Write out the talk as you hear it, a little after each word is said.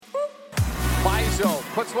Rizzo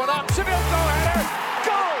puts one up. Seville header.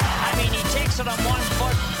 Goal! I mean, he takes it on one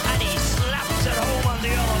foot and he slaps it home on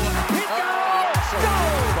the other one. He goal!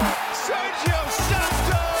 Sergio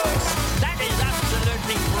Santos! That is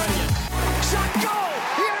absolutely brilliant. Shot goal!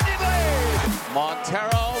 Union lead!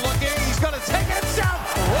 Montero looking. He's going to take it himself.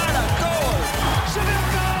 What a goal! Seville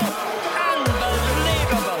goal!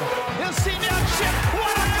 Unbelievable. He'll see no chip.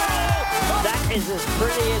 What a goal! That is as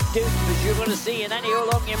pretty a deuce as you're going to see in any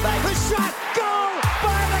Olympian bag. The shot goal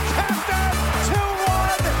by the captain.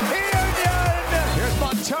 2-1 Union. Here's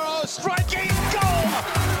Montero striking goal.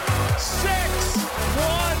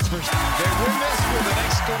 6-1. They win this with an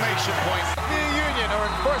exclamation point. The Union are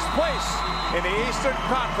in first place in the Eastern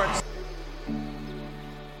Conference.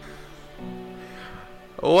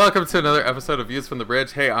 Welcome to another episode of Views from the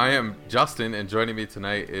Bridge. Hey, I am Justin, and joining me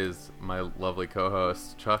tonight is my lovely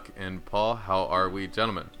co-hosts Chuck and Paul. How are we,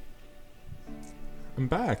 gentlemen? I'm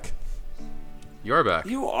back. You're back.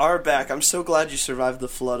 You are back. I'm so glad you survived the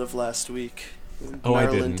flood of last week. Oh, I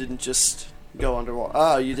Maryland didn't just go underwater.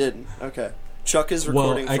 Oh, you didn't. Okay. Chuck is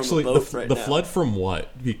recording Well, actually, from a boat right the now. flood from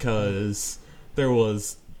what? Because there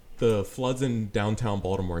was the floods in downtown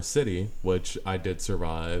Baltimore City, which I did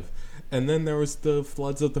survive. And then there was the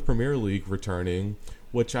floods of the Premier League returning,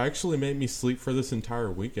 which actually made me sleep for this entire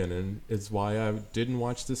weekend, and is why I didn't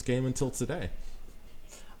watch this game until today.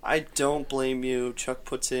 I don't blame you. Chuck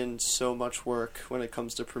puts in so much work when it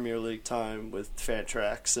comes to Premier League time with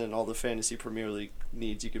Fantrax and all the fantasy Premier League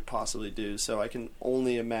needs you could possibly do. So I can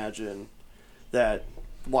only imagine that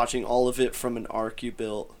watching all of it from an Arc you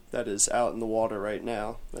built that is out in the water right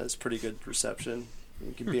now, that is pretty good reception.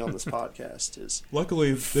 You can be on this podcast is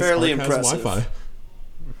Luckily, this fairly arc impressive. has Wi-Fi.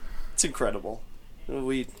 It's incredible.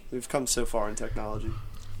 We've come so far in technology.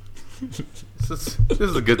 This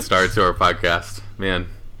is a good start to our podcast. Man,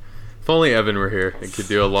 if only Evan were here and could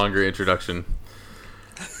do a longer introduction.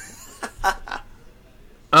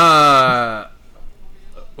 Well,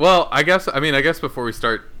 I guess before we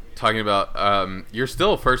start talking about, you're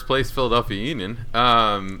still first place Philadelphia Union.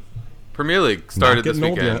 Premier League started this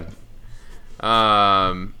weekend.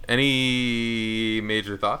 Any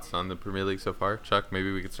major thoughts on the Premier League so far? Chuck,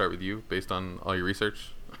 maybe we could start with you based on all your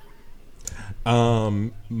research.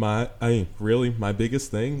 My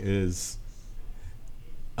biggest thing is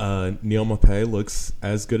Neil Maupay looks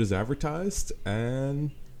as good as advertised,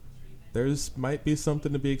 and there's might be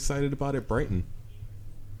something to be excited about at Brighton.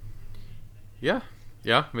 Yeah,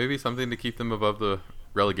 maybe something to keep them above the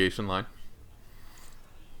relegation line.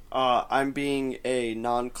 I'm being a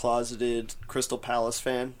non-closeted Crystal Palace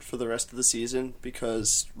fan for the rest of the season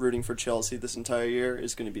because rooting for Chelsea this entire year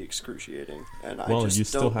is going to be excruciating. And Well, I just you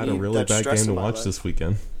still don't had a need really that bad stress game to in my watch life. this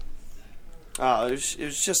weekend. It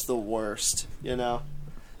was just the worst, you know?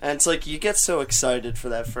 And it's like you get so excited for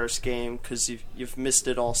that first game because you've missed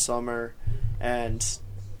it all summer, and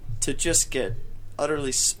to just get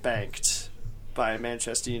utterly spanked by a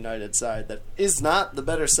Manchester United side that is not the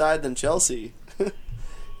better side than Chelsea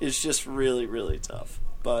is just really, really tough.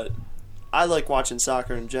 But I like watching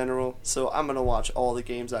soccer in general, so I'm going to watch all the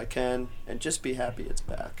games I can and just be happy it's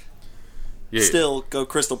back. Yeah, Still, go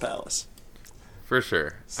Crystal Palace. for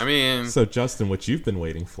sure. I mean, So, Justin, what you've been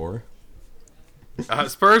waiting for?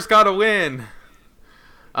 Spurs got to win.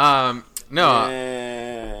 No,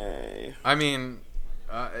 Yay. I mean,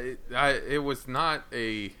 it was not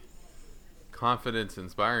a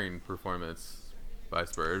confidence-inspiring performance by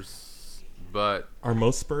Spurs. But Are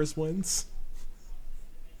most Spurs wins?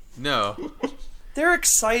 no, They're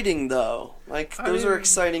exciting, though. Like, those are mean-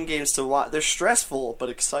 exciting games to watch. They're stressful, but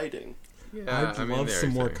exciting. yeah, I'd love some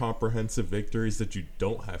more comprehensive victories that you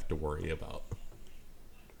don't have to worry about.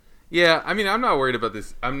 Yeah, I mean, I'm not worried about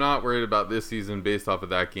this. I'm not worried about this season based off of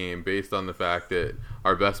that game, based on the fact that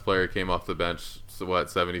our best player came off the bench,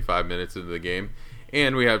 75 minutes into the game,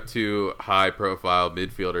 and we have two high-profile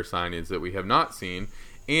midfielder signings that we have not seen,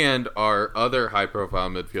 and our other high-profile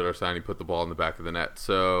midfielder signing put the ball in the back of the net.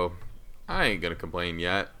 So I ain't gonna complain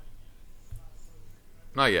yet.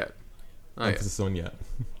 Not yet. Not yet. Emphasis on yet.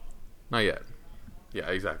 Not yet. Yeah,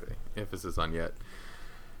 exactly. Emphasis on yet.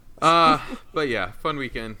 But yeah, fun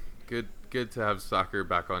weekend. Good to have soccer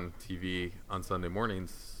back on TV on Sunday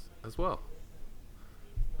mornings as well.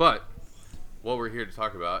 But what we're here to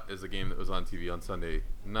talk about is a game that was on TV on Sunday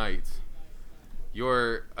night.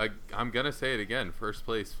 I'm gonna say it again, first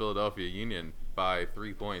place Philadelphia Union by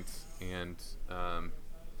 3 points, and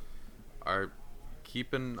are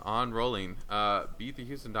keeping on rolling. Beat the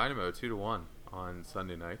Houston Dynamo 2-1 on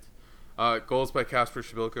Sunday night. Goals by Kasper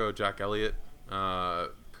Schmeichel, Jack Elliott,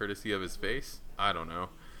 courtesy of his face. I don't know.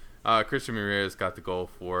 Christian Ramirez got the goal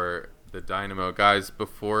for the Dynamo. Guys,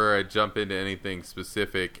 before I jump into anything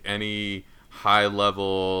specific, any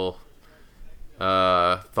high-level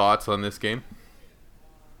thoughts on this game?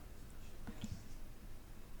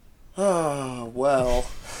 Oh, well,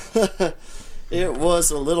 it was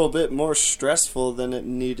a little bit more stressful than it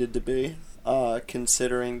needed to be,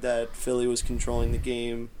 considering that Philly was controlling the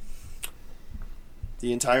game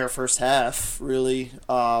the entire first half, really.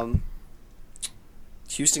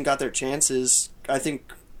 Houston got their chances. I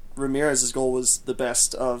think Ramirez's goal was the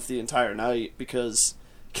best of the entire night because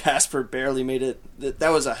Casper barely made it. That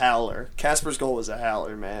was a howler. Casper's goal was a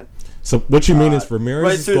howler, man. So what you mean is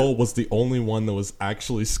Ramirez's right goal was the only one that was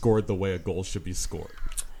actually scored the way a goal should be scored.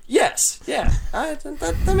 Yes, yeah,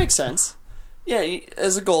 that makes sense. Yeah,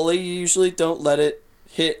 as a goalie, you usually don't let it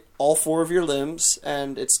hit all four of your limbs,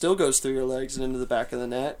 and it still goes through your legs and into the back of the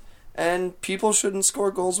net. And people shouldn't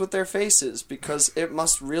score goals with their faces because it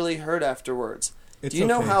must really hurt afterwards. It's Do you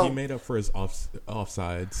know how he made up for his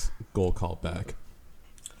offsides goal callback?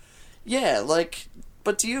 Yeah,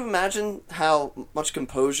 but do you imagine how much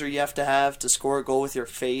composure you have to score a goal with your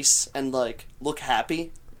face and look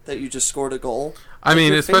happy that you just scored a goal? I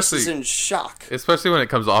mean, your especially face is in shock. Especially when it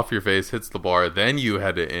comes off your face, hits the bar, then you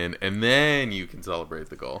head it in, and then you can celebrate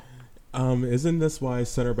the goal. Isn't this why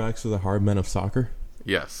center backs are the hard men of soccer?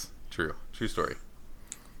 Yes, true story.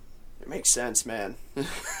 It makes sense, man.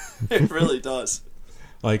 It really does.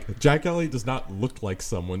 Jack Elliott does not look like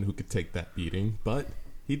someone who could take that beating, but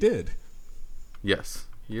he did. Yes,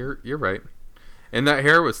 you're right. And that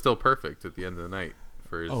hair was still perfect at the end of the night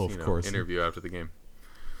for his interview after the game.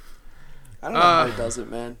 I don't know how he does it,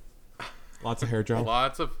 man. Lots of hair gel.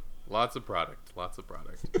 Lots of product.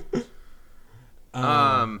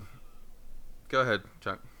 Go ahead,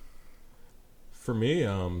 Chuck. For me,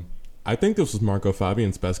 I think this was Marco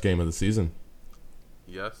Fabian's best game of the season.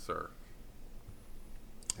 Yes, sir.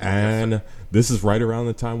 And this is right around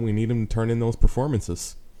the time we need him to turn in those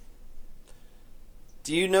performances.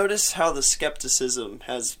 Do you notice how the skepticism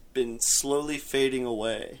has been slowly fading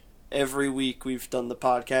away? Every week we've done the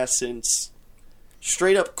podcast since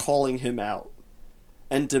straight up calling him out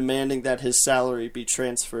and demanding that his salary be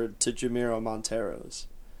transferred to Jamiro Montero's.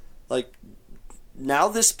 Now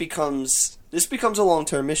this becomes a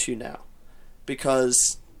long-term issue now.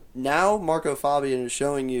 Because now Marco Fabian is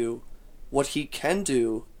showing you what he can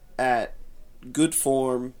do at good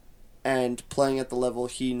form and playing at the level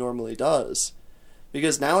he normally does.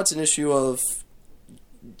 Because now it's an issue of,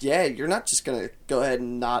 you're not just going to go ahead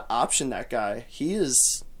and not option that guy.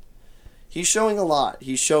 He's showing a lot.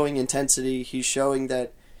 He's showing intensity. He's showing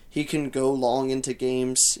that he can go long into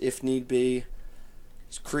games if need be.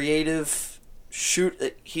 He's creative.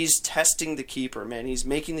 He's testing the keeper, man. He's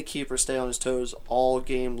making the keeper stay on his toes all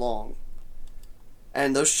game long.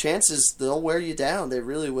 And those chances, they'll wear you down. They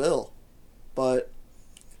really will. But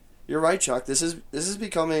you're right, Chuck. This is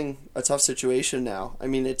becoming a tough situation now. I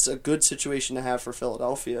mean, it's a good situation to have for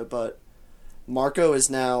Philadelphia, but Marco is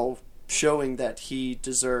now showing that he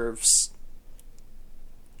deserves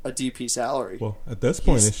a DP salary. Well, at this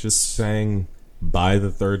point, it's just saying buy the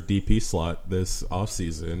third DP slot this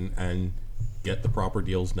offseason and get the proper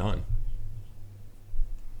deals done.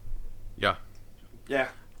 Yeah. Yeah.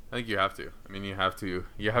 I think you have to. I mean, you have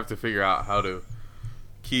to figure out how to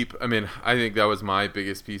keep. I mean, I think that was my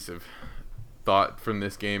biggest piece of thought from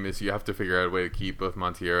this game is you have to figure out a way to keep both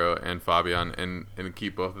Monteiro and Fabian and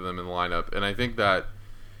keep both of them in the lineup. And I think that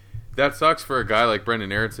sucks for a guy like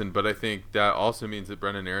Brendan Aronson, but I think that also means that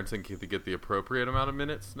Brendan Aronson can get the appropriate amount of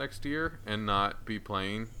minutes next year and not be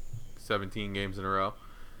playing 17 games in a row.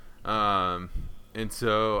 And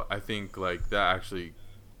so I think that actually,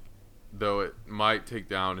 though it might take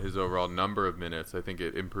down his overall number of minutes, I think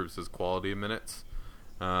it improves his quality of minutes.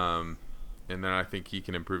 And then I think he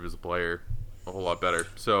can improve as a player a whole lot better.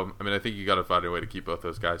 So, I mean, I think you got to find a way to keep both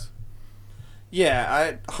those guys. Yeah,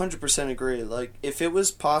 I 100% agree. If it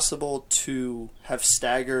was possible to have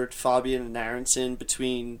staggered Fabian and Aronson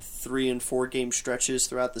between 3 and 4 game stretches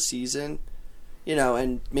throughout the season,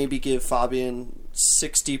 and maybe give Fabian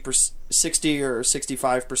 60 or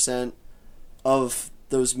 65% of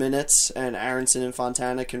those minutes, and Aronson and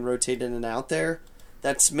Fontana can rotate in and out there,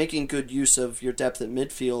 that's making good use of your depth at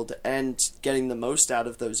midfield and getting the most out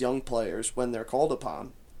of those young players when they're called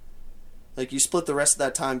upon. You split the rest of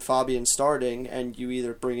that time Fabian starting, and you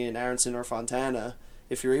either bring in Aronson or Fontana.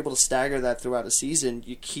 If you're able to stagger that throughout a season,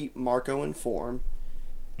 you keep Marco in form,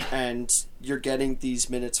 and you're getting these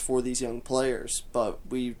minutes for these young players. But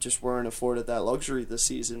we just weren't afforded that luxury this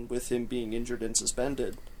season with him being injured and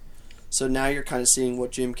suspended. So now you're kind of seeing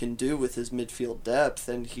what Jim can do with his midfield depth,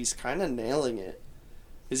 and he's kind of nailing it.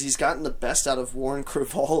 is he's gotten the best out of Warren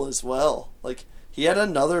Creavalle as well. Like, he had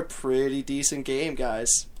another pretty decent game,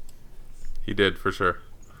 guys. He did, for sure.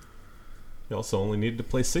 He also only needed to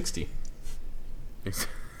play 60.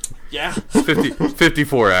 Yeah.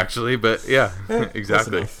 54, actually, but yeah,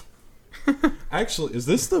 exactly. Actually, is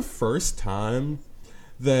this the first time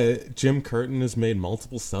that Jim Curtin has made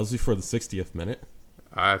multiple subs before the 60th minute?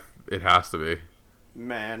 It has to be.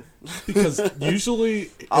 Man. Because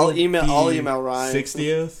usually I'll email Ryan.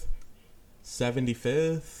 60th,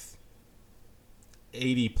 75th,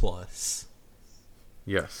 80 plus.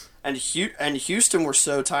 Yes. And Houston were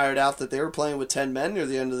so tired out that they were playing with 10 men near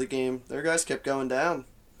the end of the game. Their guys kept going down.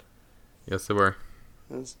 Yes, they were.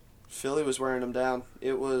 Philly was wearing them down.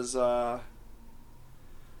 It was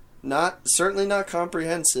certainly not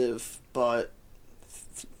comprehensive, but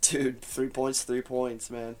dude, 3 points,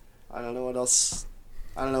 man. I don't know what else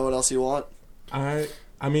you want. I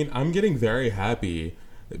mean, I'm getting very happy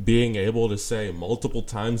being able to say multiple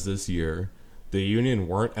times this year the Union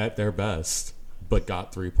weren't at their best, but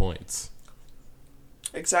got 3 points.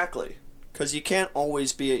 Exactly. Because you can't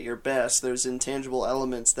always be at your best. There's intangible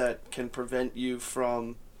elements that can prevent you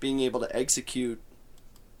from being able to execute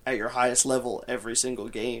at your highest level every single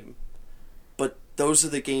game. But those are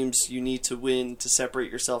the games you need to win to separate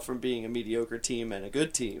yourself from being a mediocre team and a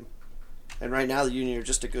good team. And right now the Union are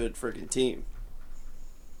just a good friggin' team.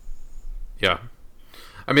 Yeah.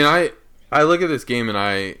 I mean, I look at this game and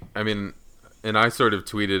I sort of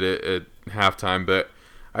tweeted it at halftime, but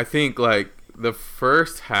I think, like, the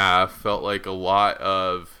first half felt like a lot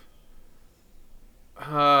of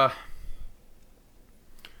I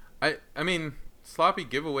mean, sloppy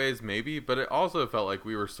giveaways maybe, but it also felt like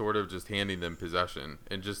we were sort of just handing them possession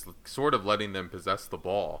and just sort of letting them possess the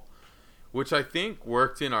ball, which I think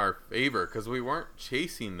worked in our favor because we weren't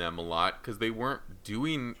chasing them a lot because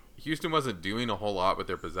Houston wasn't doing a whole lot with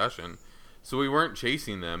their possession, so we weren't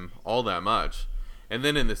chasing them all that much. And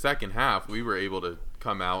then in the second half, we were able to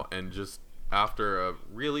come out and just, after a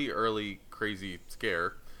really early crazy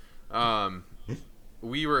scare,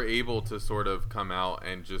 we were able to sort of come out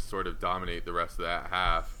and just sort of dominate the rest of that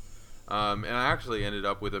half. And I actually ended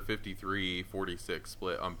up with a 53-46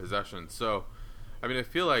 split on possession. So, I mean, I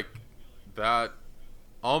feel like that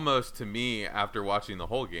almost, to me, after watching the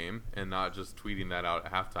whole game and not just tweeting that out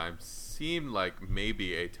at halftime, seemed like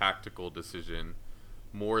maybe a tactical decision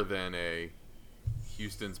more than a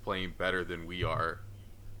Houston's playing better than we are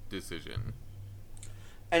decision.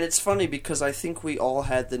 And it's funny because I think we all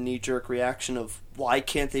had the knee-jerk reaction of, why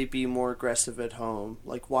can't they be more aggressive at home?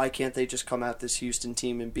 Like, why can't they just come at this Houston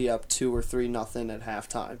team and be up 2 or 3-0 at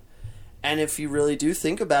halftime? And if you really do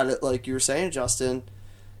think about it, like you were saying, Justin,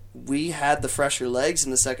 we had the fresher legs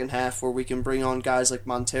in the second half where we can bring on guys like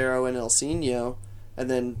Montero and Elsinio, and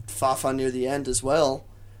then Fafa near the end as well,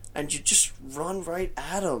 and you just run right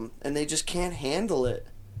at them, and they just can't handle it.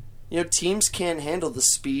 You know, teams can't handle the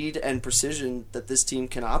speed and precision that this team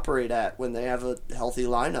can operate at when they have a healthy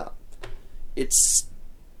lineup. It's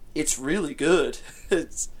really good.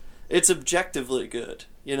 It's objectively good.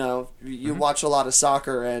 You know, you watch a lot of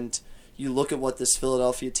soccer and you look at what this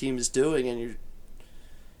Philadelphia team is doing, and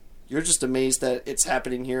you're just amazed that it's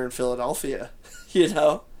happening here in Philadelphia. You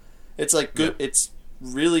know, it's like good. Yeah. It's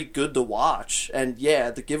really good to watch. And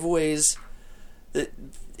yeah, the giveaways,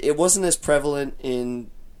 it wasn't as prevalent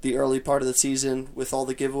in the early part of the season with all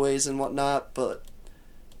the giveaways and whatnot, but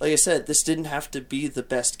like I said, this didn't have to be the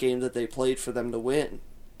best game that they played for them to win,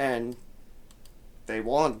 and they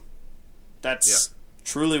won. That's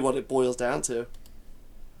truly what it boils down to.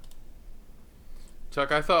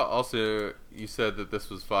 Chuck, I thought also you said that this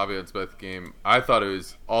was Fabian's best game. I thought it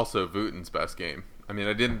was also Wooten's best game. I mean,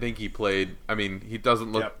 I didn't think he played. I mean, he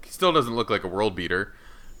still doesn't look like a world beater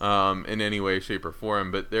in any way, shape, or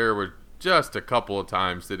form, but there were just a couple of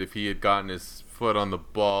times that if he had gotten his foot on the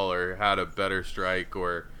ball or had a better strike,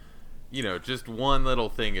 or, you know, just one little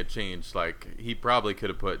thing had changed, like, he probably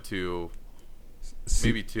could have put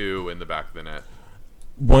maybe two in the back of the net.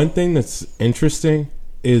 One thing that's interesting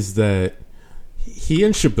is that he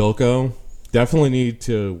and Shabilko definitely need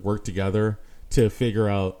to work together to figure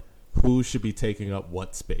out who should be taking up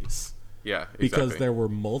what space. Yeah, exactly. Because there were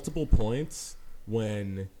multiple points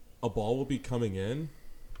when a ball would be coming in,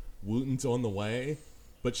 Wooten's on the way,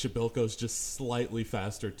 but Shabilko's just slightly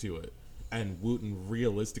faster to it, and Wooten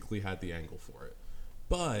realistically had the angle for it.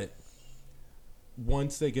 But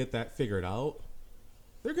once they get that figured out,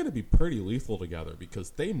 they're going to be pretty lethal together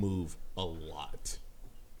because they move a lot.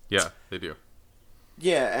 Yeah, they do.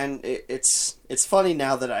 Yeah, and it's funny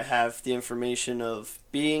now that I have the information of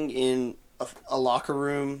being in a locker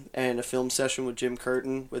room and a film session with Jim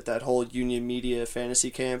Curtin with that whole Union Media fantasy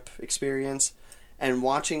camp experience, and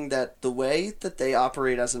watching that the way that they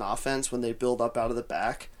operate as an offense when they build up out of the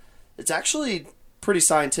back, it's actually pretty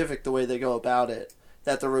scientific the way they go about it.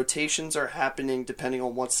 That the rotations are happening depending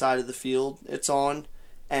on what side of the field it's on,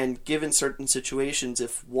 and given certain situations,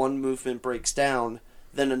 if one movement breaks down,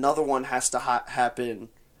 then another one has to happen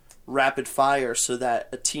rapid fire so that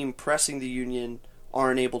a team pressing the Union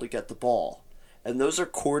aren't able to get the ball. And those are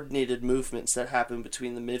coordinated movements that happen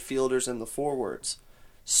between the midfielders and the forwards.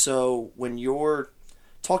 So when you're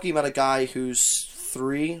talking about a guy who's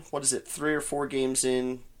 3 or 4 games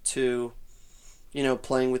in to,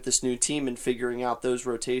 playing with this new team and figuring out those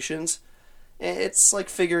rotations, it's like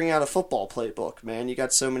figuring out a football playbook, man. You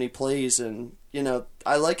got so many plays, and,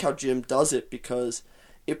 I like how Jim does it because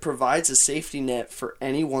it provides a safety net for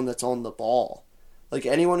anyone that's on the ball. Like,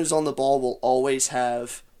 anyone who's on the ball will always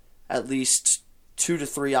have at least 2 to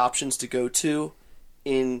 3 options to go to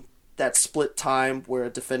in that split time where a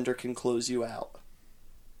defender can close you out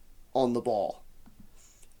on the ball.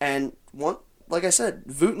 And like I said,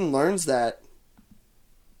 Wooten learns that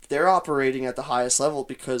they're operating at the highest level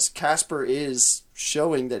because Casper is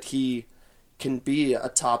showing that he can be a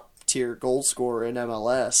top-tier goal scorer in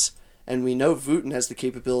MLS, and we know Wooten has the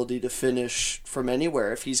capability to finish from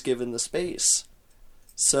anywhere if he's given the space.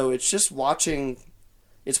 So it's just watching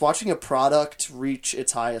a product reach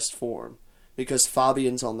its highest form because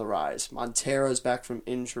Fabian's on the rise, Montero's back from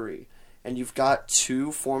injury, and you've got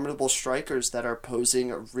 2 formidable strikers that are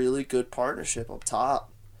posing a really good partnership up top.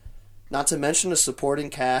 Not to mention a supporting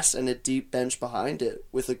cast and a deep bench behind it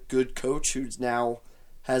with a good coach who now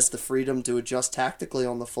has the freedom to adjust tactically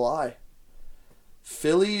on the fly.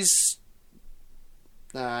 Philly's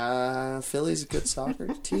a good soccer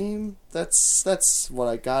team. That's what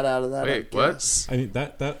I got out of that. Wait, I guess. I mean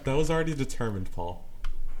that was already determined, Paul.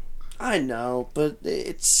 I know, but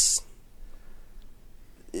it's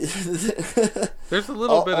There's a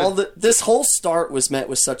little bit. This whole start was met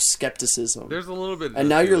with such skepticism. There's a little bit. And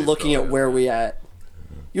now you're looking at where we at.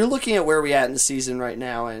 You're looking at where we at in the season right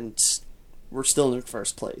now, and we're still in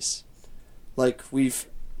first place. Like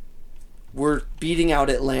we're beating out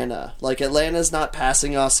Atlanta. Like Atlanta's not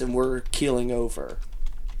passing us, and we're keeling over.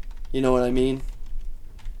 You know what I mean?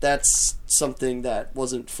 That's something that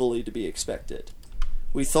wasn't fully to be expected.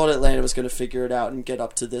 We thought Atlanta was going to figure it out and get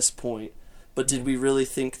up to this point. But did we really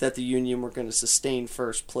think that the Union were going to sustain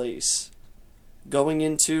first place? Going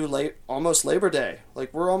into almost Labor Day.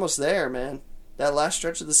 Like, we're almost there, man. That last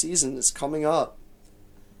stretch of the season is coming up.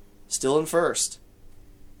 Still in first.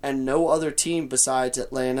 And no other team besides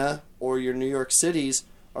Atlanta or your New York Cities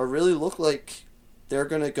are really look like they're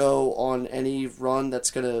going to go on any run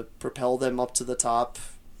that's going to propel them up to the top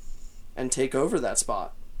and take over that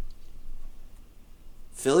spot.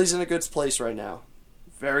 Philly's in a good place right now.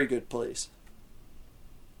 Very good place.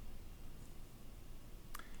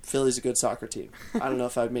 Philly's a good soccer team. I don't know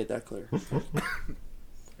if I've made that clear.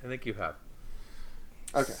 I think you have.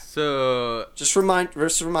 Okay. So Just remind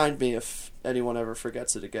me if anyone ever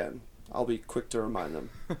forgets it again. I'll be quick to remind them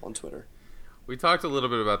on Twitter. we talked a little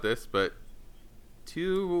bit about this, but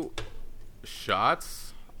 2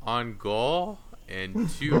 shots on goal and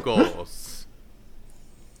 2 goals.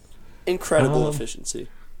 Incredible efficiency.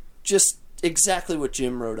 Just exactly what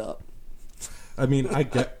Jim wrote up. I mean,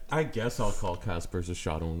 I guess I'll call Casper's a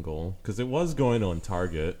shot on goal because it was going on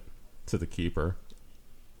target to the keeper.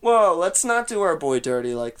 Whoa, let's not do our boy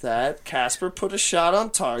dirty like that. Casper put a shot on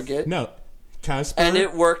target. No, Casper, and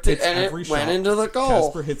it worked, and it went into the goal.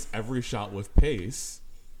 Casper hits every shot with pace.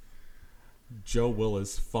 Joe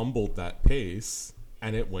Willis fumbled that pace,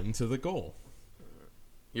 and it went into the goal.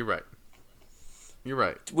 You're right. You're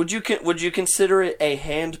right. Would you consider it a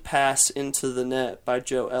hand pass into the net by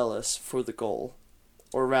Joe Ellis for the goal?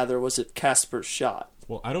 Or rather, was it Casper's shot?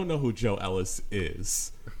 Well, I don't know who Joe Ellis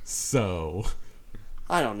is, so...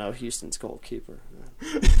 I don't know Houston's goalkeeper.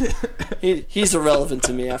 He's irrelevant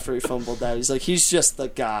to me after he fumbled that. He's just the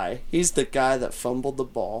guy. He's the guy that fumbled the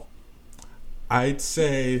ball. I'd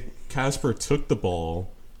say Casper took the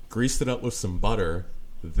ball, greased it up with some butter,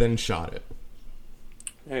 then shot it.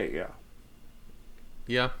 There you go.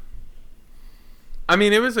 Yeah. I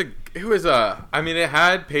mean, it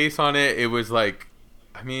had pace on it. It was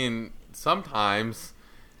sometimes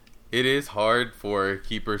it is hard for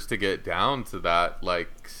keepers to get down to that,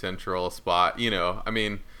 central spot,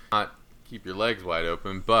 not keep your legs wide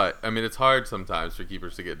open, but, it's hard sometimes for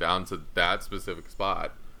keepers to get down to that specific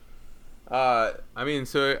spot. So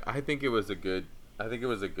I think it was a good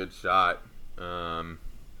shot.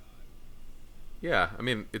 Yeah,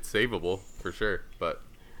 it's savable for sure, but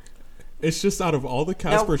It's just out of all the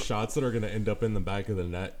Casper shots that are going to end up in the back of the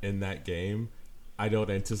net in that game, I don't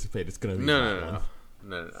anticipate it's going to be No.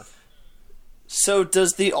 So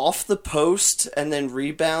does the off the post and then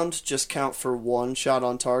rebound just count for one shot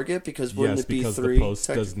on target? Because wouldn't Yes, it be because three? the post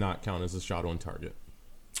does not count as a shot on target.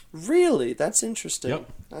 Really? That's interesting. Yep.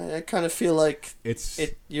 I kind of feel like It's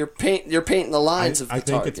you're painting the lines of the I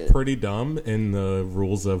think target. it's pretty dumb in the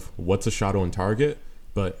rules of what's a shot on target,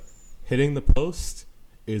 but hitting the post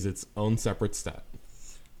is its own separate stat.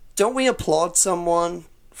 Don't we applaud someone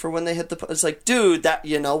for when they hit the post? It's like, dude, that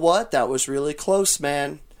you know what? That was really close,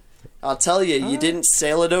 man. I'll tell you, you didn't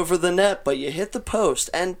sail it over the net, but you hit the post,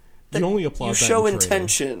 and You only applaud you that show in training.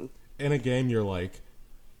 intention. In a game, you're like,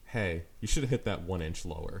 hey, you should have hit that 1 inch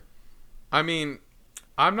lower. I mean,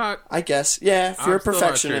 I'm not. I guess, yeah. If you're a I'm still not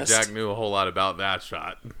sure perfectionist, Jack knew a whole lot about that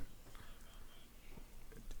shot.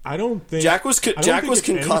 I don't think Jack was I don't Jack think was at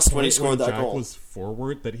any concussed when he point scored that Jack goal. was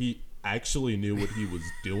forward that he actually knew what he was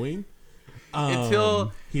doing.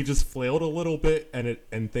 Until he just flailed a little bit and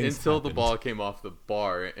things the happened. ball came off the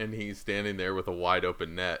bar and he's standing there with a wide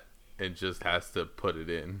open net and just has to put it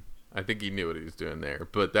in. I think he knew what he was doing there,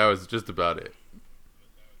 but that was just about it.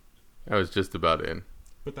 That was just about it.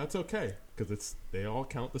 But that's okay because they all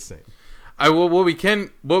count the same. What we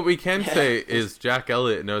can say is Jack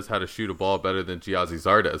Elliott knows how to shoot a ball better than Giazzi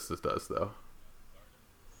Zardes does, though.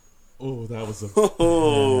 Oh, that was a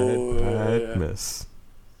bad miss.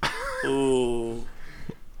 Ooh.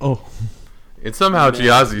 Oh, And somehow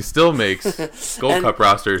Giazzi still makes Gold Cup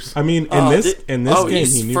rosters. I mean, in this game,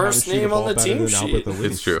 he's he knew how to first shoot a name ball on the better team than sheet. Albert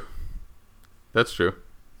Elise. It's true. That's true.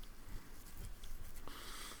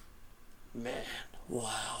 Man,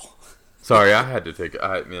 wow. Sorry, I had to take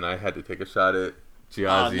a shot at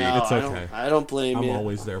Giazzi. No, It's okay. I don't blame I'm you.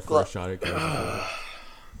 always there for a shot at Gary.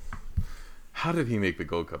 How did he make the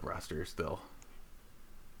Gold Cup roster still?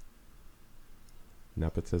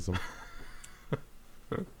 Nepotism.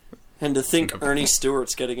 And to think Ernie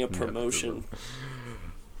Stewart's getting a promotion.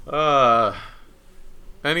 Before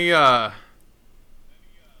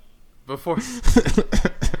we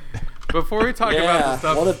talk about the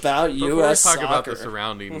stuff, what about before U.S. we talk about soccer? the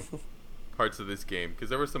surrounding parts of this game, because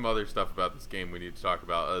there was some other stuff about this game we need to talk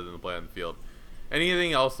about other than the play on the field.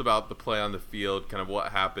 Anything else about the play on the field? Kind of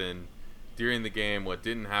what happened during the game, what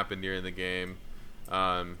didn't happen during the game.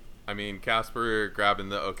 I mean, Casper grabbing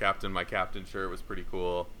the "Oh Captain, my Captain" shirt was pretty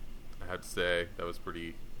cool. I have to say that was a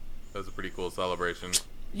pretty cool celebration.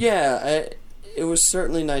 Yeah, it was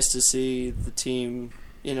certainly nice to see the team,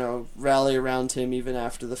 rally around him even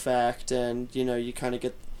after the fact, and you kind of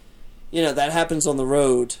get, that happens on the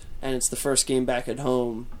road, and it's the first game back at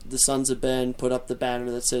home. The Sons of Ben put up the banner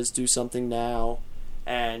that says "Do something now,"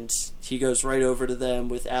 and he goes right over to them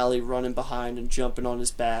with Allie running behind and jumping on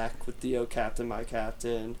his back with the "Oh Captain, my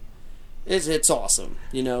Captain." It's awesome,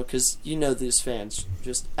 because these fans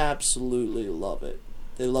just absolutely love it.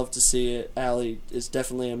 They love to see it. Allie is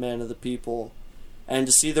definitely a man of the people. And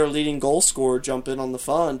to see their leading goal scorer jump in on the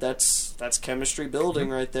fun, that's chemistry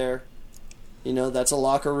building right there. That's a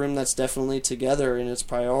locker room that's definitely together in its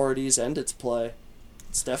priorities and its play.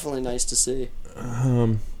 It's definitely nice to see.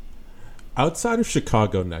 Outside of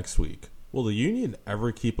Chicago next week, will the Union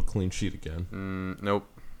ever keep a clean sheet again? Nope.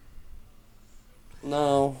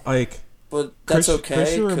 No. But that's okay,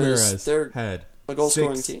 Christian because Ramirez they're had a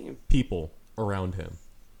goal-scoring 6 team. people around him.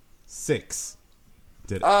 6.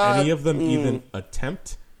 Did any of them even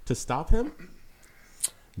attempt to stop him?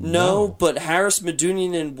 No, but Harris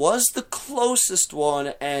Medunjanin was the closest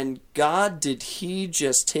one, and God, did he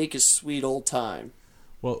just take his sweet old time.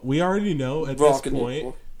 Well, we already know at Rocking this it.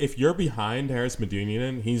 point, if you're behind Harris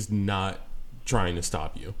Medunjanin, he's not trying to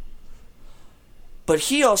stop you. But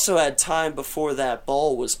he also had time before that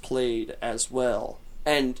ball was played as well,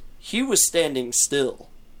 and he was standing still.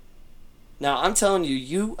 Now, I'm telling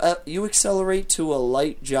you, you accelerate to a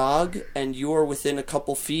light jog, and you're within a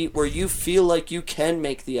couple feet where you feel like you can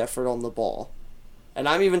make the effort on the ball. And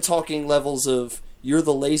I'm even talking levels of you're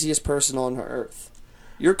the laziest person on earth.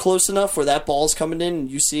 You're close enough where that ball's coming in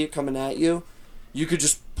and you see it coming at you, you could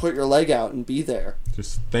just put your leg out and be there.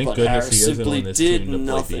 Just thank But goodness Harris he isn't simply on this did team to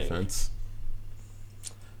nothing. play defense.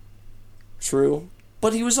 True.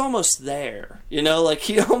 But he was almost there.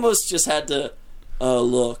 He almost just had to,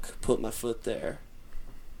 look, put my foot there.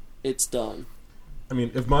 It's done. I mean,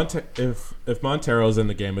 if Montero's in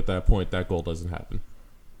the game at that point, that goal doesn't happen.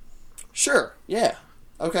 Sure, yeah.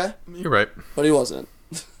 Okay. You're right. But he wasn't.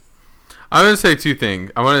 I'm going to say two things.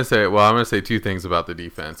 I'm going to say two things about the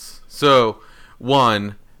defense. So,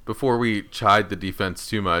 one, before we chide the defense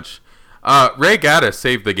too much, Ray Gaddis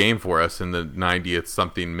saved the game for us in the 90th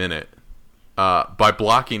something minute. by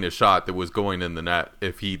blocking a shot that was going in the net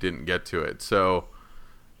if he didn't get to it. So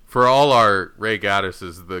for all our Ray Gaddis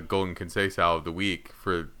is the Golden Conceição of the week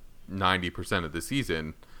for 90% of the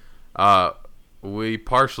season, we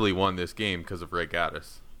partially won this game because of Ray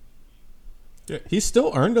Gaddis. Yeah, he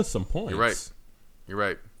still earned us some points. You're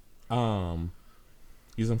right.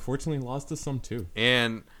 He's unfortunately lost us some too.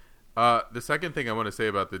 And the second thing I want to say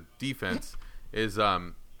about the defense is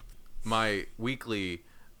my weekly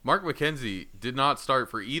Mark McKenzie did not start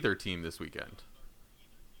for either team this weekend.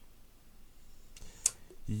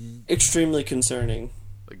 Extremely concerning.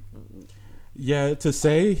 Yeah, to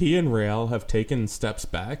say he and Real have taken steps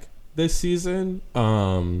back this season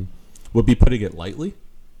would be putting it lightly.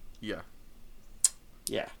 Yeah.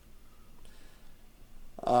 Yeah.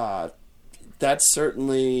 That's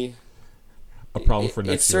certainly a problem for next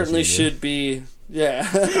year. It certainly season. should be.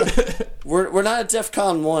 Yeah. we're not at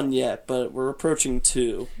DEFCON 1 yet, but we're approaching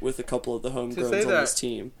 2 with a couple of the homegrowns on this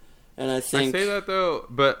team. And I think... I say that, though,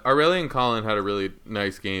 but Aurelian Collin had a really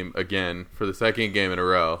nice game again for the second game in a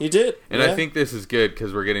row. He did. And I think this is good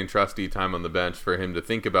because we're getting Trusty time on the bench for him to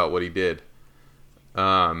think about what he did.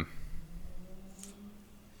 He's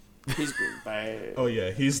been bad. Oh,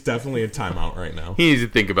 yeah. He's definitely in timeout right now. He needs to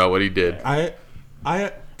think about what he did.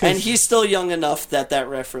 And he's still young enough that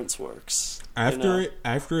reference works.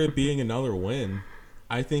 After it being another win,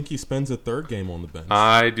 I think he spends a third game on the bench.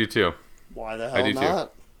 I do, too. Why the hell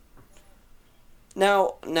not?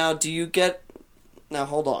 Now, do you get... Now,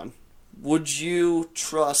 hold on. Would you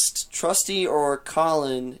trust Trusty or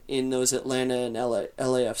Colin in those Atlanta and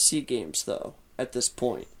LAFC games, though, at this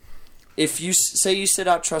point? If you say you sit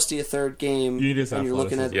out Trusty a third game and you're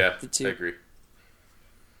looking at the team... I agree.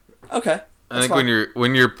 Okay. I think when you're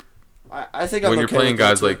when you're playing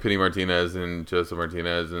guys like Pity Martinez and Joseph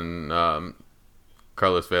Martinez and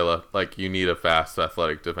Carlos Vela, like, you need a fast,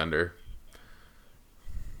 athletic defender.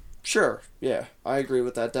 Sure, yeah, I agree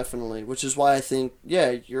with that, definitely. Which is why I think,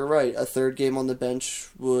 yeah, you're right. A third game on the bench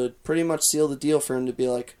would pretty much seal the deal for him to be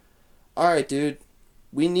like, all right, dude,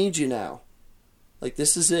 we need you now. Like,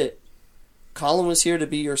 this is it. Colin was here to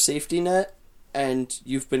be your safety net, and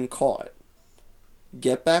you've been caught.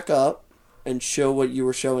 Get back up and show what you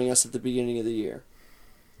were showing us at the beginning of the year.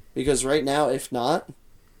 Because right now, if not,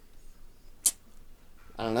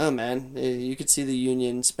 I don't know, man. You could see the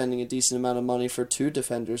Union spending a decent amount of money for 2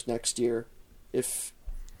 defenders next year if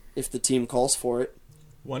the team calls for it.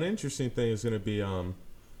 One interesting thing is going to be,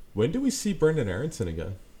 when do we see Brendan Aronson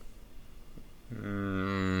again?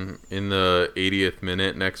 In the 80th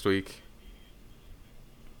minute next week.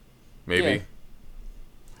 Maybe. Yeah.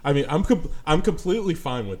 I mean, I'm completely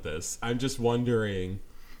fine with this. I'm just wondering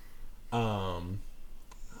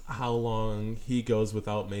how long he goes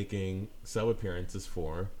without making sub appearances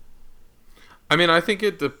for. I mean, I think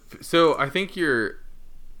I think you're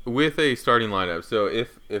with a starting lineup. So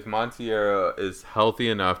if Montiero is healthy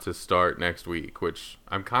enough to start next week, which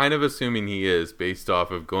I'm kind of assuming he is based off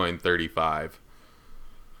of going 35,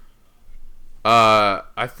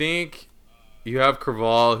 I think you have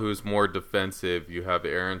Craval, who's more defensive. You have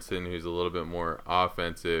Aronson, who's a little bit more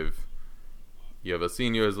offensive. You have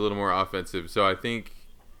Asenio, who's a little more offensive. So I think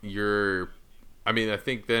I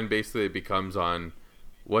think then basically it becomes on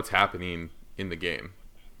what's happening in the game.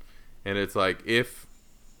 And it's like, if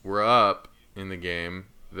we're up in the game,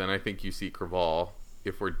 then I think you see Craval.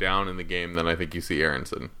 If we're down in the game, then I think you see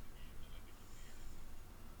Aronson.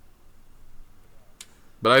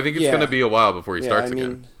 But I think it's going to be a while before he starts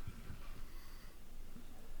again.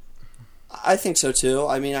 I think so too.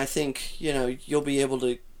 I mean, I think, you'll be able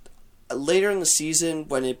to, later in the season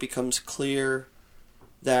when it becomes clear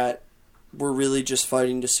that we're really just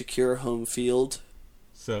fighting to secure home field.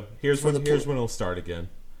 So here's when it'll start again.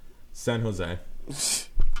 San Jose.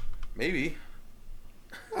 Maybe.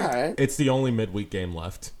 All right. It's the only midweek game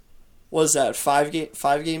left. What is that? 5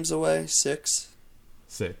 games away? 6?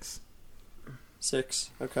 6. 6.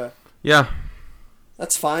 Okay. Yeah.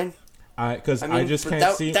 That's fine. Because I just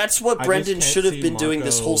can't see. That's what Brendan should have been doing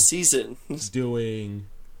this whole season. Doing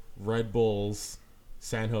Red Bulls,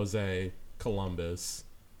 San Jose, Columbus.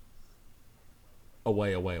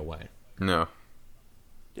 Away. No.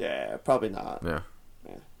 Yeah, probably not. Yeah.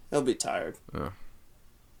 He'll be tired. Yeah.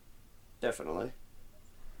 Definitely.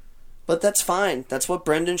 But that's fine. That's what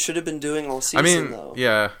Brendan should have been doing all season, though.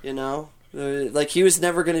 Yeah. Like, he was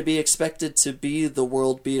never going to be expected to be the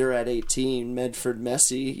world beater at 18, Medford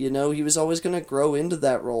Messi. He was always going to grow into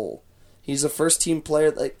that role. He's a first-team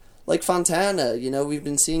player like Fontana. We've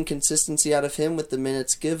been seeing consistency out of him with the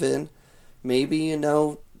minutes given. Maybe,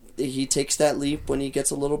 he takes that leap when he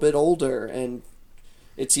gets a little bit older, and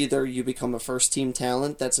It's either you become a first-team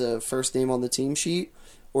talent that's a first name on the team sheet,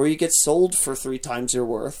 or you get sold for 3 times your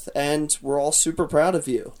worth, and we're all super proud of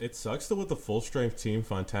you. It sucks that with a full-strength team,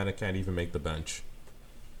 Fontana can't even make the bench.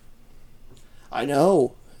 I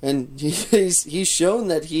know, and he's shown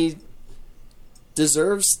that he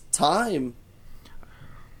deserves time,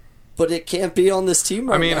 but it can't be on this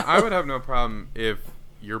team right now. I would have no problem if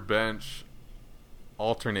your bench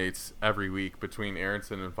alternates every week between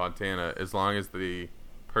Aronson and Fontana, as long as the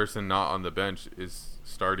person not on the bench is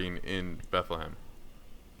starting in Bethlehem.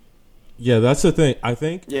 Yeah, that's the thing. I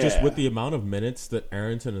think just with the amount of minutes that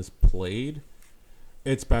Aronson has played,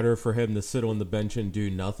 it's better for him to sit on the bench and do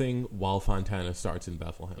nothing while Fontana starts in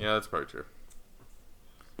Bethlehem. Yeah, that's probably true.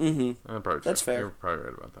 Mm-hmm. That's fair. You're probably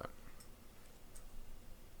right about that.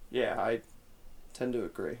 Yeah, I tend to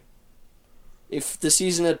agree. If the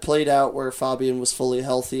season had played out where Fabian was fully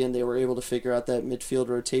healthy and they were able to figure out that midfield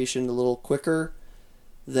rotation a little quicker,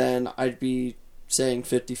 then I'd be saying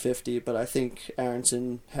 50-50, but I think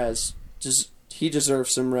Aronson he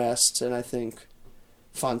deserves some rest, and I think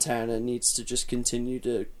Fontana needs to just continue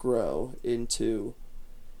to grow into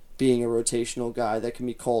being a rotational guy that can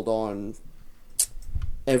be called on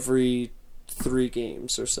every 3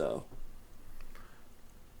 games or so.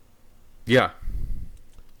 Yeah,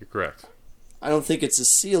 you're correct. I don't think it's a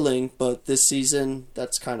ceiling, but this season,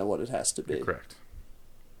 that's kind of what it has to be. You're correct.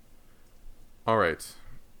 All right.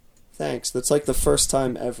 Thanks. That's like the first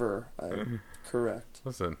time ever I'm correct.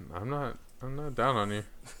 Listen, I'm not down on you.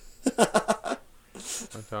 Not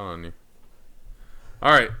down on you.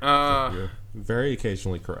 All right. You're very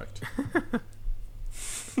occasionally correct.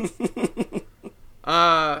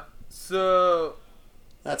 So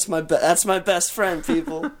that's my best friend,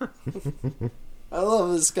 people. I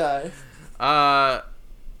love this guy.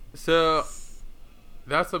 So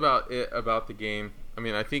that's about it about the game. I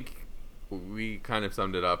mean, I think we kind of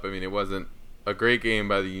summed it up. I mean, it wasn't a great game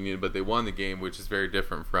by the Union, but they won the game, which is very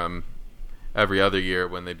different from every other year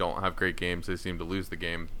when they don't have great games. They seem to lose the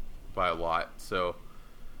game by a lot. So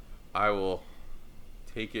I will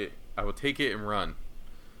take it and run.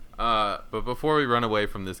 But before we run away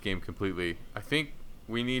from this game completely, I think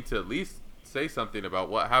we need to at least say something about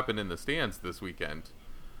what happened in the stands this weekend.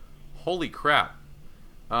 Holy crap.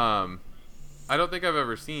 I don't think I've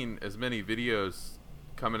ever seen as many videos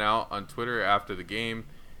coming out on Twitter after the game.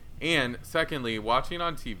 And secondly, watching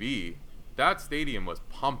on TV, that stadium was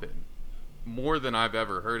pumping more than I've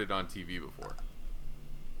ever heard it on TV before.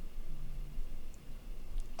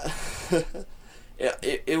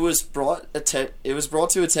 It was brought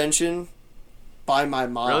to attention by my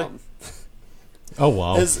mom. Really? Oh,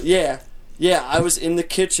 wow. I was in the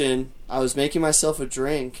kitchen. I was making myself a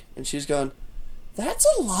drink, and she was going, "That's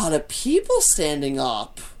a lot of people standing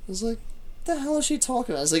up." I was like, "What the hell is she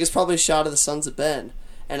talking about?" I was like, "It's probably a shot of the Sons of Ben."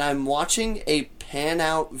 And I'm watching a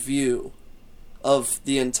pan-out view of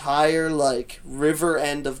the entire, river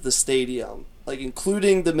end of the stadium,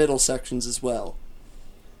 including the middle sections as well.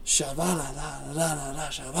 Shabana, da, da, da,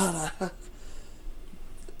 shabana.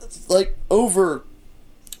 Over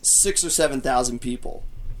 6,000 or 7,000 people.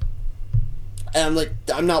 And I'm like,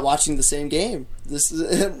 I'm not watching the same game.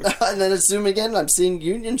 And then I zoom again, I'm seeing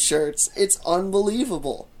Union shirts. It's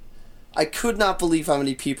unbelievable. I could not believe how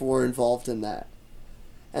many people were involved in that.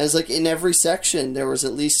 And it's in every section, there was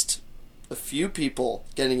at least a few people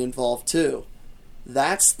getting involved too.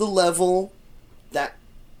 That's the level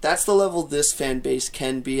this fan base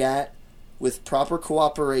can be at with proper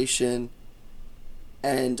cooperation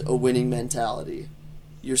and a winning mentality.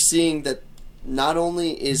 You're seeing that not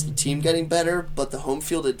only is the team getting better, but the home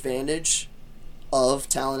field advantage of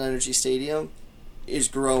Talon Energy Stadium is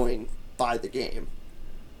growing by the game.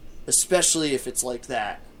 Especially if it's like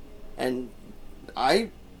that. And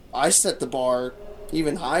I set the bar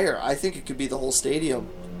even higher. I think it could be the whole stadium.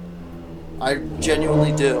 I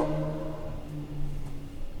genuinely do.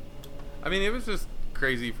 I mean, it was just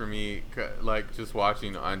crazy for me, just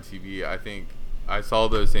watching on TV. I think I saw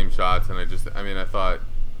those same shots, and I thought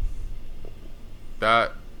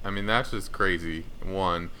that's just crazy.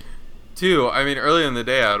 1, 2. I mean, early in the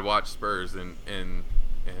day, I would watch Spurs, and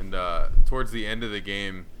towards the end of the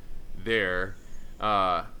game,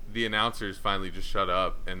 the announcers finally just shut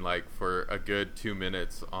up, and for a good 2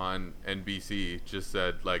 minutes on NBC just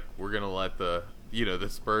said we're gonna let the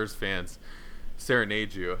Spurs fans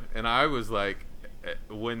serenade you. And I was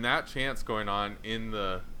when that chant's going on in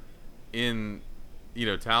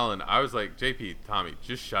Talon, I was like, JP, Tommy,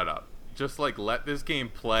 just shut up. Just let this game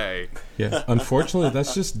play. Yeah, unfortunately,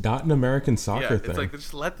 that's just not an American soccer thing. It's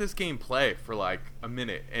just let this game play for a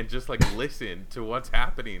minute and just listen to what's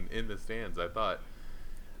happening in the stands. I thought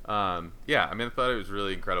Yeah, I mean, I thought it was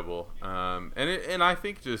really incredible. And I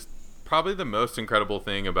think just probably the most incredible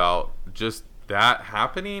thing about just that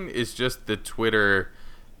happening is just the Twitter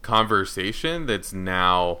conversation that's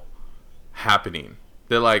now happening.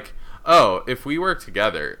 That like, oh, if we work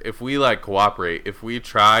together, if we like cooperate, if we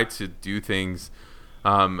try to do things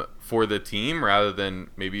for the team rather than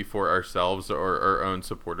maybe for ourselves or our own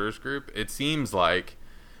supporters group, it seems like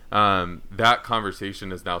that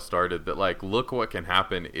conversation has now started. That like, look what can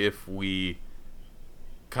happen if we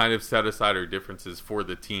kind of set aside our differences for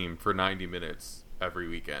the team for 90 minutes every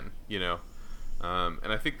weekend, you know?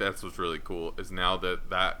 And I think that's what's really cool is now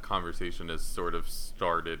that conversation has sort of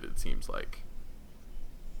started, it seems like.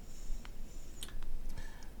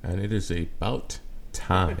 And it is about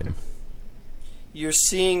time. You're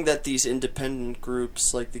seeing that these independent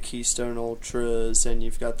groups like the Keystone Ultras, and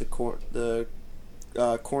you've got the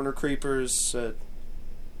Corner Creepers,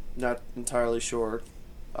 not entirely sure.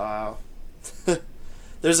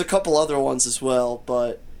 There's a couple other ones as well,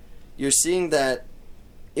 but you're seeing that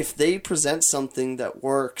if they present something that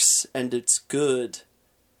works and it's good,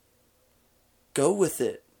 go with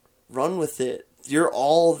it. Run with it. You're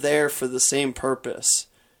all there for the same purpose.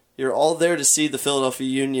 You're all there to see the Philadelphia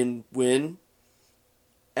Union win,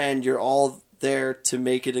 and you're all there to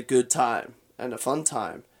make it a good time and a fun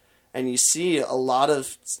time. And you see a lot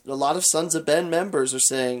of Sons of Ben members are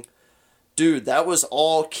saying, dude, that was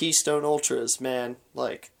all Keystone Ultras, man.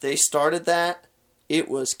 Like, they started that. It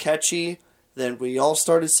was catchy. Then we all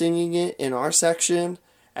started singing it in our section.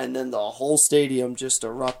 And then the whole stadium just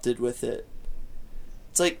erupted with it.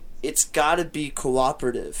 It's like, it's got to be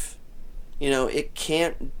cooperative. You know, it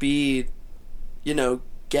can't be, you know,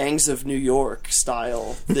 Gangs of New York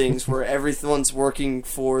style things where everyone's working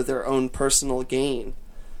for their own personal gain.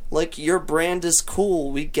 Like, your brand is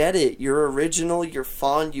cool, we get it. You're original, you're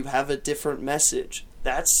fun, you have a different message.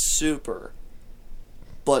 That's super.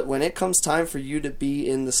 But when it comes time for you to be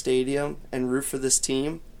in the stadium and root for this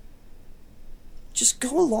team, just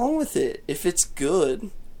go along with it if it's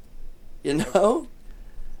good. You know?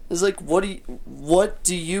 It's like, what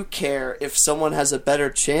do you care if someone has a better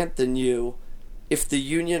chant than you if the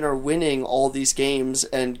Union are winning all these games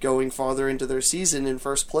and going farther into their season in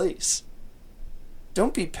first place?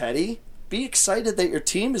 Don't be petty. Be excited that your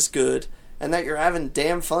team is good and that you're having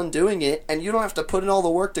damn fun doing it, and you don't have to put in all the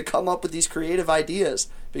work to come up with these creative ideas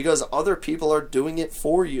because other people are doing it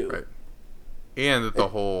for you. Right. And that the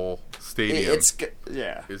whole stadium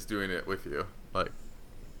is doing it with you. Like,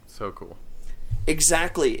 so cool.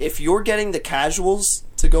 Exactly. If you're getting the casuals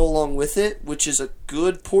to go along with it, which is a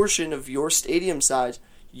good portion of your stadium size,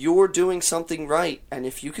 you're doing something right. And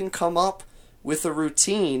if you can come up with a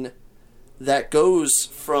routine that goes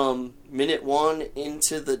from minute 1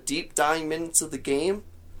 into the deep dying minutes of the game,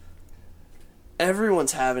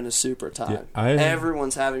 everyone's having a super time. Yeah,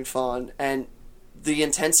 everyone's having fun, and the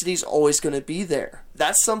intensity's always going to be there.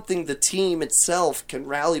 That's something the team itself can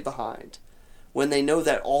rally behind when they know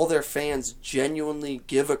that all their fans genuinely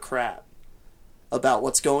give a crap about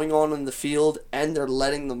what's going on in the field, and they're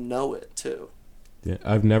letting them know it too. Yeah,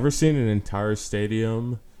 I've never seen an entire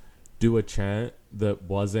stadium do a chant that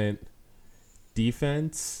wasn't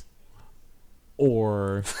defense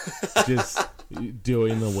or just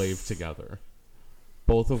doing the wave together,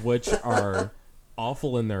 both of which are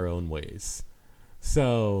awful in their own ways.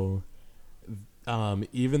 So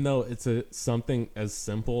even though it's something as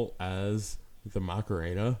simple as the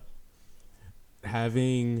Macarena,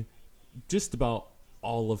 having just about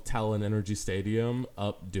all of Talon Energy Stadium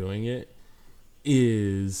up doing it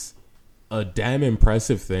is a damn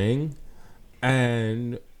impressive thing,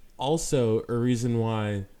 and also a reason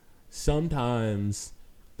why sometimes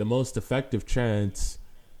the most effective chants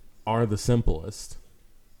are the simplest.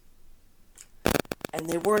 And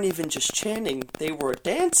they weren't even just chanting, they were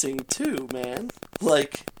dancing too, man.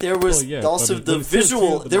 Like, there was also the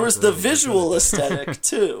visual, there was the visual aesthetic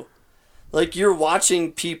too. Like, you're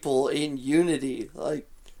watching people in unity, like,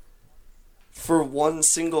 for one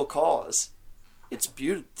single cause. It's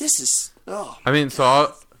beautiful. This is,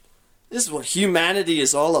 this is what humanity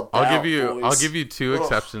is all about. I'll give you two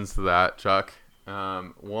exceptions to that, Chuck.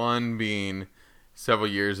 One being several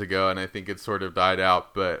years ago, and I think it sort of died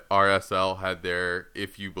out, but RSL had their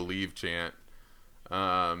 "If You Believe" chant.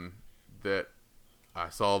 That I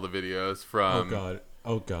saw the videos from.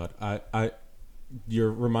 Oh God! I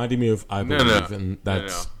you're reminding me of "I Believe," and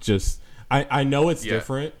that's just. I know it's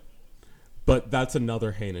different, but that's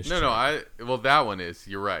another heinous. chant. Well, that one is.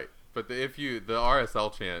 You're right, but the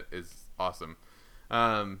RSL chant is awesome.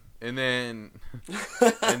 And then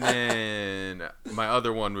my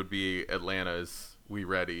other one would be Atlanta's "We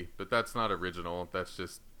Ready," but that's not original. That's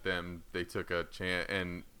just them. They took a chance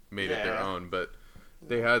and made it their own, but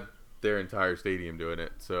they had their entire stadium doing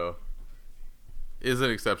it, so is an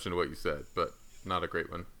exception to what you said, but not a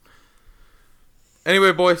great one.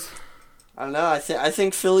 Anyway, boys. I don't know. I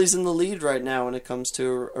think Philly's in the lead right now when it comes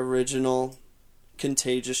to original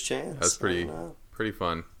contagious chants. That's pretty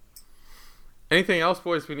fun. Anything else,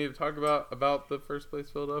 boys, we need to talk about the first place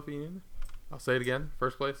Philadelphia Union? I'll say it again.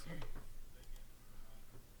 First place.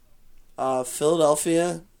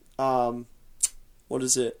 Philadelphia. What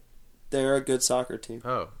is it? They're a good soccer team.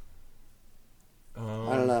 Oh.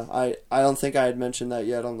 I don't know. I don't think I had mentioned that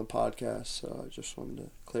yet on the podcast, so I just wanted to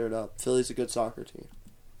clear it up. Philly's a good soccer team.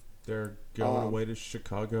 They're going away to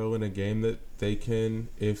Chicago in a game that they can,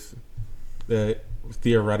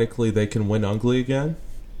 theoretically, they can win ugly again.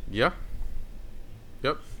 Yeah.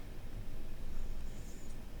 Yep.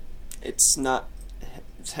 It's not.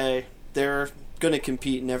 Hey, they're going to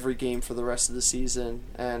compete in every game for the rest of the season,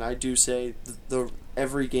 and I do say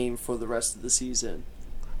every game for the rest of the season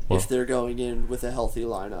if they're going in with a healthy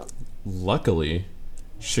lineup. Luckily,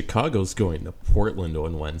 Chicago's going to Portland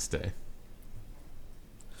on Wednesday.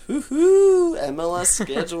 Woohoo! MLS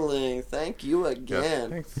scheduling. Thank you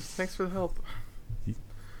again. Yeah, thanks for the help.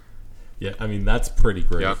 Yeah, I mean, that's pretty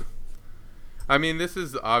great. Yeah. I mean, this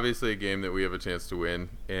is obviously a game that we have a chance to win,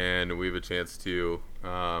 and we have a chance to,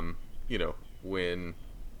 win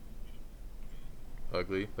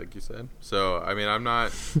ugly, like you said. So, I mean, I'm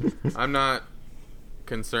not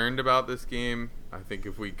concerned about this game. I think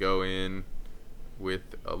if we go in with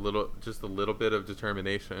just a little bit of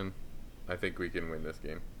determination, I think we can win this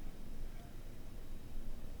game.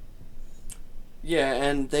 Yeah,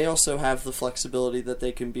 and they also have the flexibility that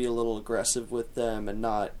they can be a little aggressive with them and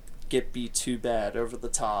not get beat too bad over the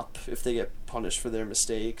top if they get punished for their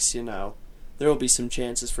mistakes. There will be some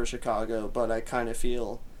chances for Chicago, but I kind of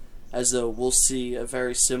feel as though we'll see a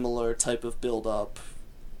very similar type of build-up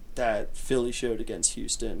that Philly showed against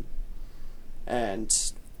Houston. And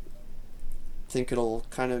I think it'll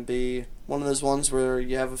kind of be one of those ones where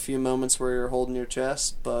you have a few moments where you're holding your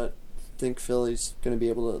chest, but I think Philly's going to be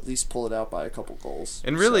able to at least pull it out by a couple goals.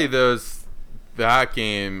 And really, that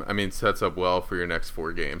game, I mean, sets up well for your next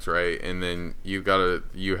 4 games, right? And then you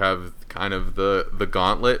have kind of the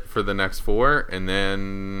gauntlet for the next 4, and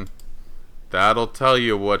then that'll tell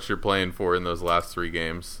you what you're playing for in those last 3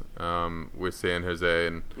 games with San Jose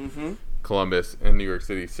and Columbus and New York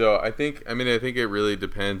City. So I think it really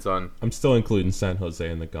depends on. I'm still including San Jose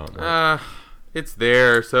in the gauntlet. It's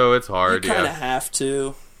there, so it's hard. You kind of have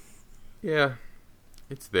to. Yeah,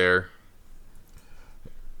 it's there.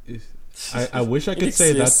 I wish I could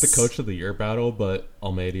say that's the Coach of the Year battle, but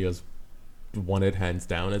Almeida's won it hands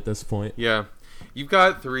down at this point. Yeah, you've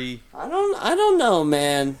got 3. I don't know,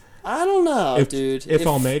 man. I don't know, dude. If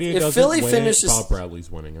Almeida doesn't Philly win finishes, it, Bob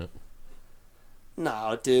Bradley's winning it.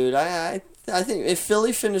 No, dude. I think if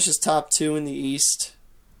Philly finishes top 2 in the East,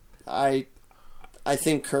 I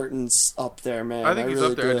think Curtin's up there, man. I think he's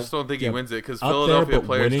really up there. do. I just don't think he wins it because Up Philadelphia there, but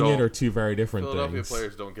players winning don't. it are two very different Philadelphia things.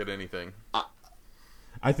 players don't get anything.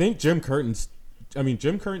 I think Jim Curtin's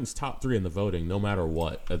top 3 in the voting, no matter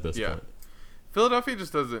what, at this point. Philadelphia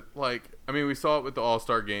just doesn't we saw it with the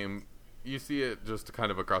All-Star game. You see it just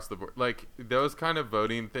kind of across the board. Like, those kind of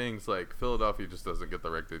voting things, like, Philadelphia just doesn't get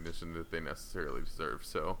the recognition that they necessarily deserve.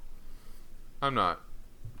 So, I'm not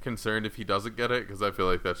concerned if he doesn't get it, because I feel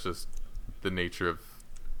like that's just the nature of...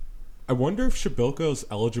 I wonder if Shabilko's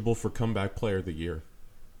eligible for Comeback Player of the Year.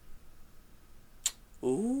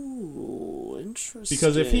 Ooh, interesting.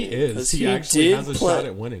 Because if he is, he actually has a shot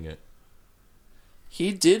at winning it.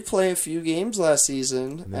 He did play a few games last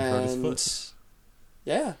season, and then hurt his foot.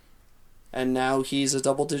 Yeah. And now he's a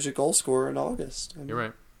double-digit goal scorer in August. You're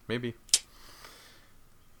right. Maybe.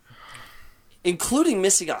 Including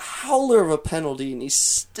missing a howler of a penalty, and he's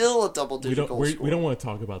still a double-digit goal scorer. We don't want to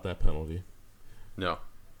talk about that penalty. No.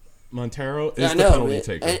 Montero is the penalty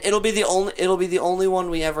taker. And it'll be the only one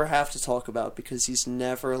we ever have to talk about because he's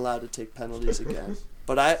never allowed to take penalties again.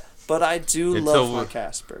 But I do love my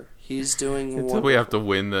Casper. He's doing until wonderful. We have to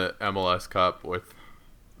win the MLS Cup with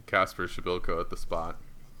Kasper Shabilko at the spot.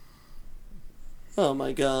 Oh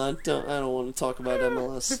my God! I don't want to talk about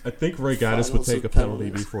MLS. I think Ray Gaddis would take a penalty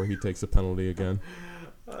before he takes a penalty again.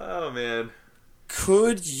 Oh man!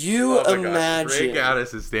 Could you imagine? Ray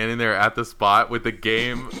Gaddis is standing there at the spot with the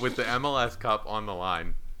MLS Cup on the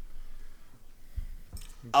line.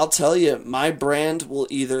 I'll tell you, my brand will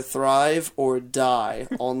either thrive or die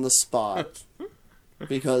on the spot.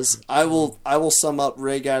 Because I will sum up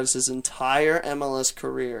Ray Gaddis' entire MLS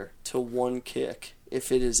career to one kick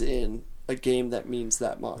if it is in a game that means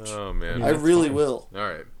that much. Oh man! I really will. All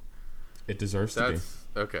right, it deserves to be.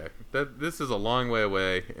 Okay. This is a long way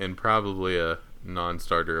away and probably a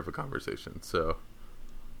non-starter of a conversation. So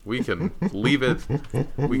we can leave it.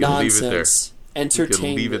 We can leave it there.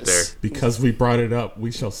 Entertain leave it there. Because we brought it up,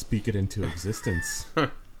 we shall speak it into existence.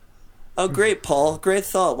 Oh, great, Paul. Great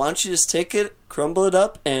thought. Why don't you just take it, crumble it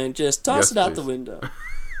up, and just toss it out the please. window?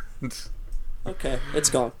 Okay, it's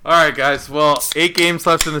gone. All right, guys. Well, 8 games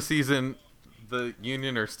left in the season. The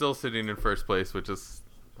Union are still sitting in first place, which is,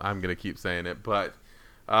 I'm going to keep saying it. But,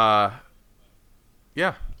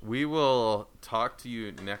 yeah, we will talk to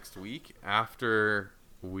you next week after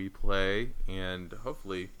we play and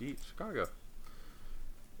hopefully beat Chicago.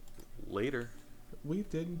 Later. We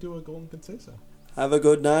didn't do a Golden Concesa. Have a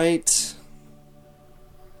good night.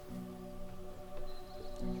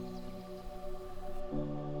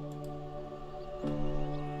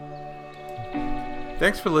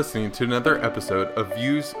 Thanks for listening to another episode of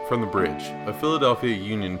Views from the Bridge, a Philadelphia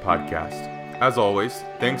Union podcast. As always,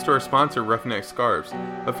 thanks to our sponsor Roughneck Scarves,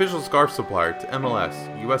 official scarf supplier to MLS,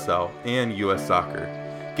 USL, and US Soccer.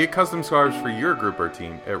 Get custom scarves for your group or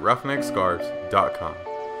team at roughneckscarves.com.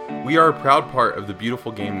 We are a proud part of the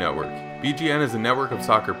Beautiful Game Network. BGN is a network of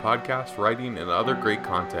soccer podcasts, writing, and other great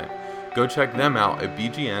content. Go check them out at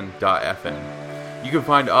bgn.fm. You can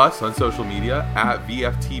find us on social media at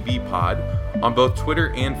VFTBpod on both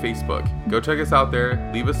Twitter and Facebook. Go check us out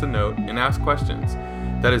there, leave us a note, and ask questions.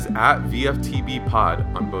 That is at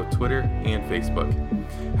VFTBpod on both Twitter and Facebook.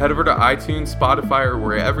 Head over to iTunes, Spotify, or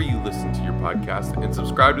wherever you listen to your podcast and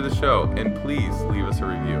subscribe to the show, and please leave us a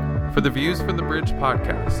review. For the Views from the Bridge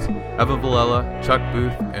podcast, Evan Villela, Chuck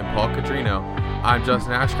Booth, and Paul Cadrino, I'm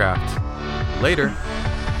Justin Ashcraft. Later.